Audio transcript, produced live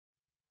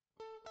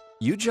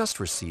You just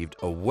received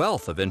a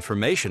wealth of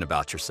information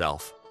about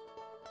yourself.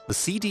 The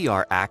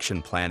CDR Action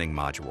Planning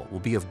module will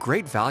be of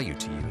great value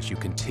to you as you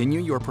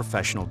continue your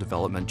professional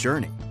development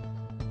journey.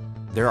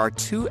 There are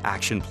two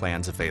action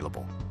plans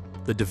available: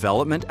 the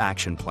Development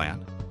Action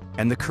Plan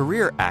and the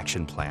Career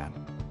Action Plan.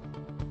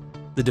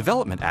 The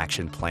Development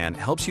Action Plan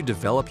helps you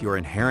develop your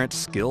inherent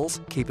skills,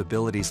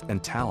 capabilities,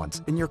 and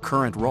talents in your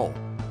current role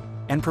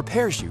and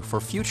prepares you for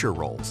future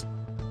roles.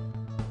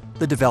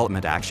 The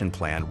Development Action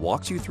Plan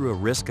walks you through a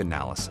risk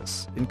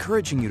analysis,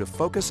 encouraging you to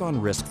focus on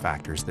risk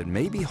factors that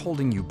may be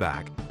holding you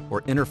back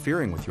or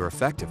interfering with your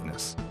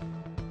effectiveness.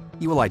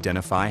 You will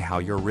identify how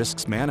your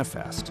risks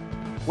manifest,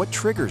 what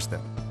triggers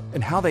them,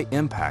 and how they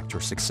impact your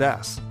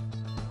success.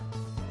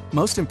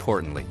 Most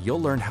importantly,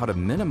 you'll learn how to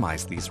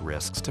minimize these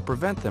risks to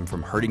prevent them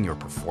from hurting your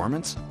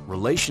performance,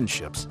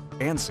 relationships,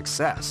 and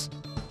success.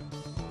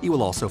 You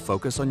will also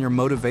focus on your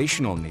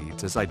motivational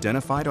needs as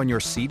identified on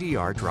your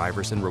CDR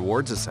Drivers and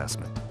Rewards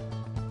Assessment.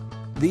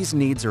 These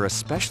needs are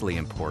especially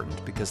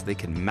important because they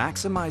can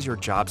maximize your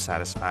job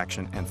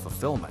satisfaction and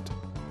fulfillment,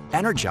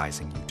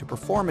 energizing you to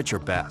perform at your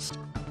best.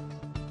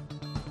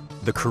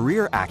 The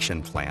Career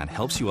Action Plan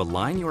helps you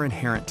align your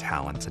inherent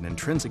talents and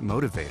intrinsic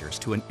motivators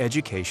to an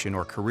education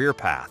or career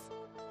path.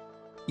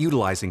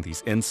 Utilizing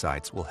these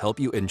insights will help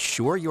you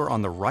ensure you're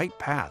on the right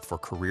path for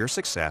career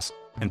success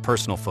and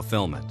personal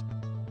fulfillment.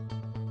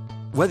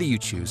 Whether you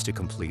choose to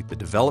complete the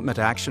Development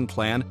Action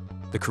Plan,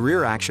 the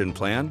Career Action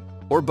Plan,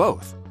 or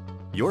both,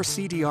 your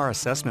CDR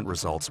assessment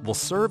results will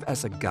serve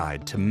as a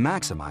guide to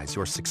maximize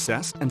your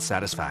success and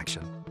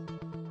satisfaction.